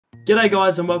G'day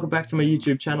guys and welcome back to my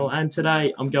YouTube channel, and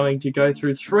today I'm going to go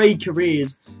through 3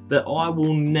 careers that I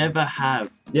will never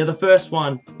have. Now the first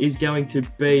one is going to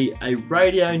be a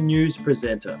radio news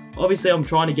presenter. Obviously I'm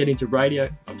trying to get into radio.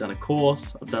 I've done a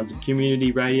course, I've done some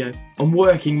community radio. I'm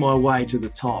working my way to the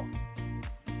top.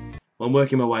 I'm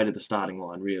working my way to the starting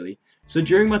line really. So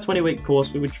during my 20-week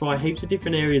course we would try heaps of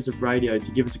different areas of radio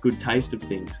to give us a good taste of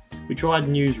things. We tried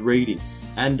news reading,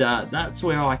 and that's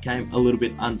where I came a little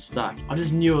bit unstuck. I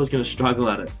just knew I was going to struggle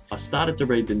at it. I started to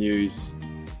read the news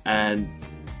and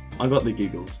I got the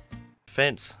giggles.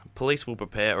 Fence. Police will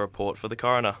prepare a report for the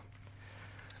coroner.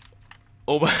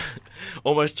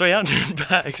 Almost 300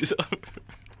 bags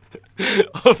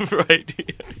of radio.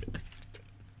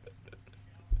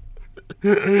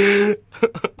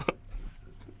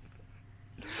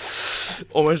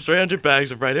 Almost 300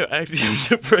 bags of radioactive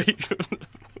debris.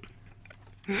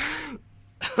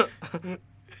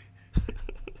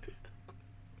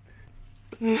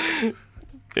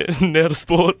 Now to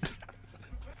sport.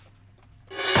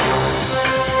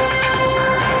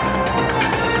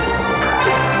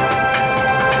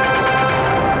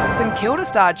 St Kilda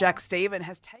star Jack Stephen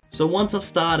has taken... So once I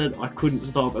started, I couldn't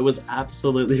stop. It was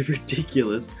absolutely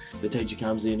ridiculous. The teacher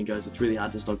comes in and goes, "It's really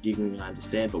hard to stop giggling, I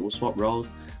understand, but we'll swap roles."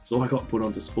 So I got put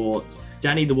onto sports.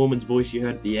 Danny, the woman's voice you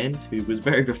heard at the end, who was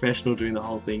very professional during the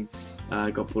whole thing,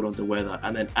 got put onto weather.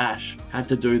 And then Ash had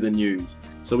to do the news.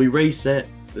 So we reset,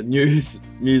 the news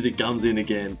music comes in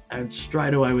again, and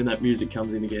straight away when that music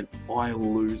comes in again, I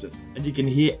lose it. And you can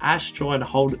hear Ash trying to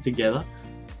hold it together,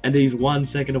 and he's 1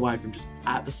 second away from just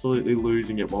absolutely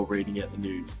losing it while reading out the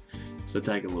news. So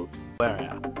take a look.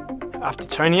 After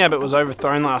Tony Abbott was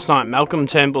overthrown last night, Malcolm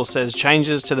Turnbull says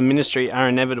changes to the ministry are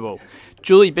inevitable.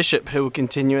 Julie Bishop, who will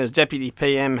continue as Deputy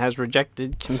PM, has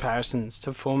rejected comparisons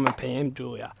to former PM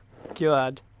Julia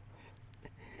Gillard.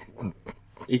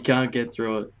 He can't get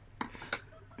through it.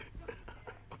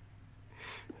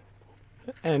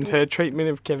 And her treatment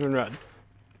of Kevin Rudd.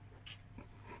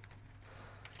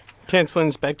 Council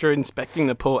Inspector inspecting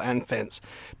the pool and fence.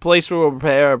 Police will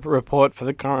prepare a report for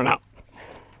the coroner.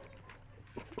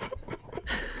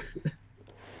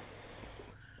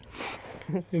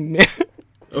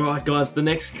 Alright guys, the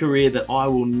next career that I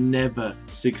will never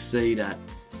succeed at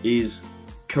is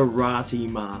Karate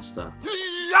Master.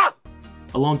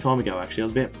 A long time ago actually, I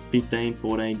was about 15,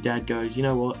 14, Dad goes, "You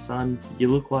know what son, you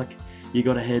look like you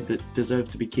got a head that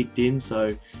deserves to be kicked in, so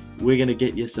we're going to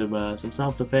get you some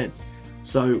self-defense."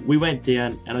 So we went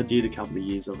down and I did a couple of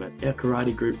years of it. Our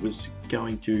karate group was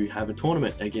going to have a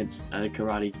tournament against a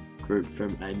karate group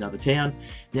from another town.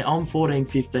 Now I'm 14,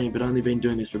 15, but only been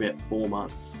doing this for about 4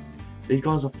 months. These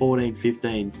guys are 14,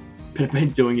 15, but have been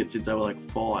doing it since they were like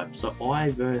 5. So I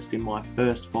versed in my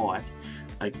first fight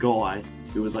a guy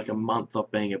who was like a month off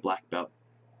being a black belt.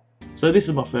 So this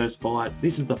is my first fight.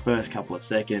 This is the first couple of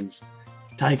seconds.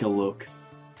 Take a look.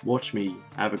 Watch me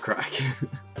have a crack.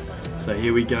 So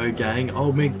here we go, gang.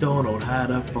 Old MacDonald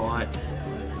had a fight.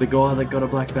 The guy that got a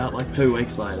black belt like 2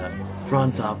 weeks later.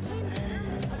 Front up.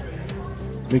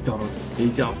 MacDonald,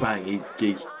 he's up, bang,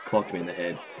 he clocked me in the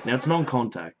head. Now it's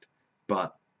non-contact,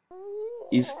 but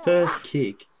his first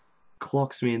kick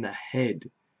clocks me in the head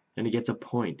and he gets a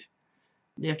point.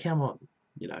 Yeah, come on.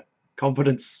 You know,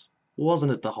 confidence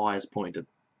wasn't at the highest point at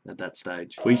that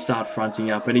stage. We start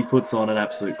fronting up and he puts on an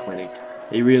absolute clinic.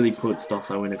 He really puts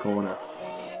Dosso in a corner.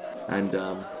 And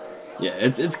yeah,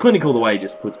 it's clinical the way he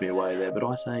just puts me away there. But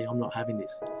I say, I'm not having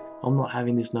this. I'm not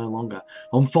having this no longer.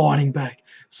 I'm fighting back.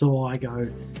 So I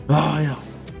go, oh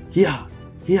yeah,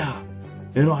 here.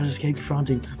 And I just keep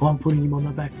fronting. I'm putting him on the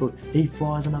back foot. He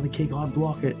flies another kick. I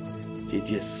block it. Did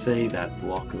you see that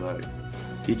block though?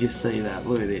 Did you see that?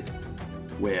 Look at this.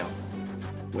 Wow.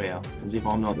 Wow. As if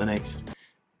I'm not the next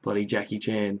bloody Jackie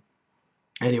Chan.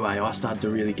 Anyway, I started to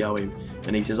really go him,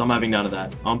 and he says, "I'm having none of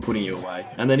that, I'm putting you away."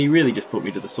 And then he really just put me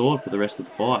to the sword for the rest of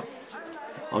the fight.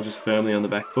 I was just firmly on the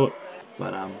back foot,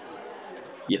 but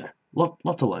you know,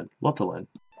 lot to learn.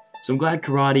 So I'm glad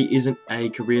karate isn't a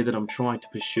career that I'm trying to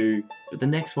pursue, but the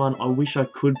next one I wish I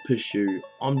could pursue.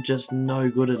 I'm just no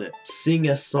good at it.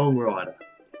 Singer-songwriter.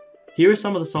 Here are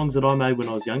some of the songs that I made when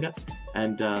I was younger,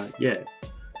 and yeah,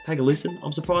 take a listen.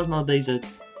 I'm surprised none of these are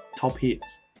top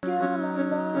hits.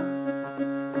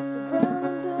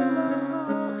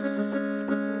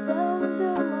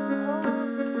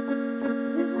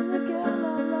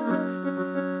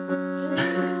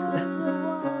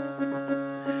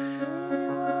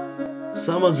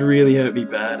 Someone's really hurt me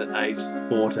bad at age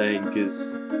 14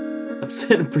 because I've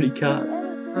said a pretty cut.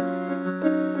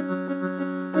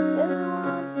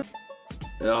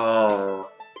 Oh,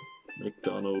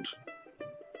 MacDonald.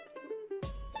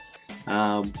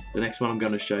 The next one I'm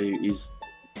going to show you is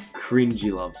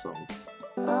Cringy Love Song.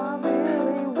 I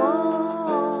really want.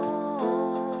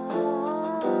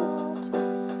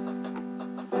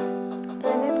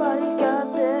 Everybody's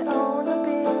got their own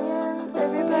opinion.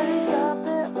 Everybody's got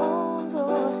their own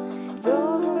thoughts.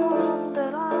 You're the one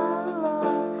that I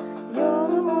love. You're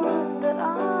the one that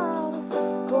I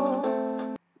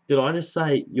bought. Did I just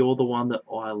say you're the one that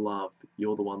I love?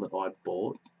 You're the one that I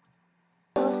bought?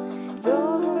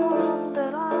 You're the one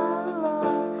that I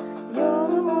love. You're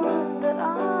the one that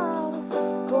I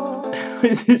bought.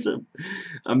 Is this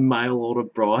a mail order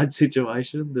bride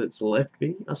situation that's left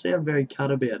me? I sound very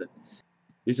cut about it.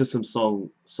 This is some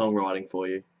songwriting for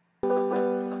you.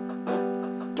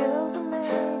 Girls are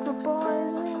made for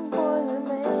boys and boys are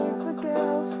made for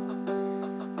girls.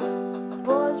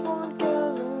 Boys want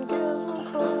girls and girls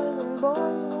want boys and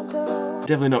boys want girls.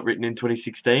 Definitely not written in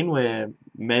 2016 where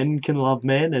men can love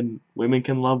men and women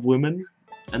can love women.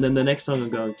 And then the next song I'm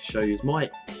going to show you is my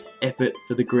effort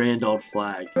for the grand old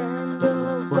flag. Grand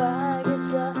old flag,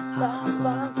 it's a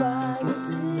flag, it's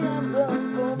the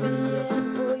emblem for me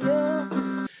and for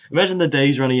you. Imagine the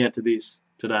D's running out to this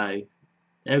today.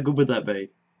 How good would that be?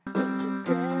 It's a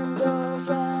grand old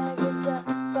flag, it's a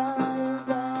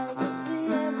flag, it's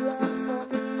the emblem for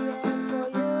me and for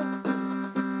you.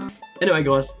 Anyway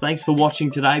guys, thanks for watching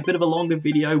today. Bit of a longer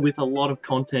video with a lot of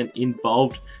content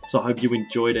involved, so I hope you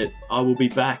enjoyed it. I will be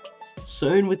back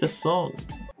soon with a song.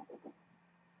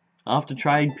 After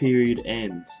trade period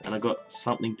ends and I got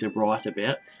something to write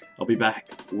about, I'll be back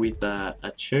with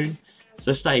a tune.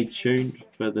 So stay tuned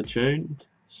for the tune.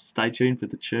 Stay tuned for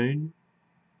the tune.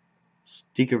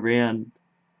 Stick around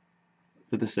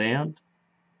for the sound.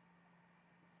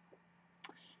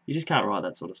 You just can't write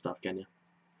that sort of stuff, can you?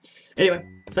 Anyway,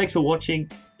 thanks for watching.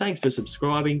 Thanks for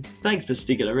subscribing. Thanks for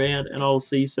sticking around, and I'll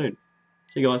see you soon.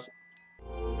 See you guys.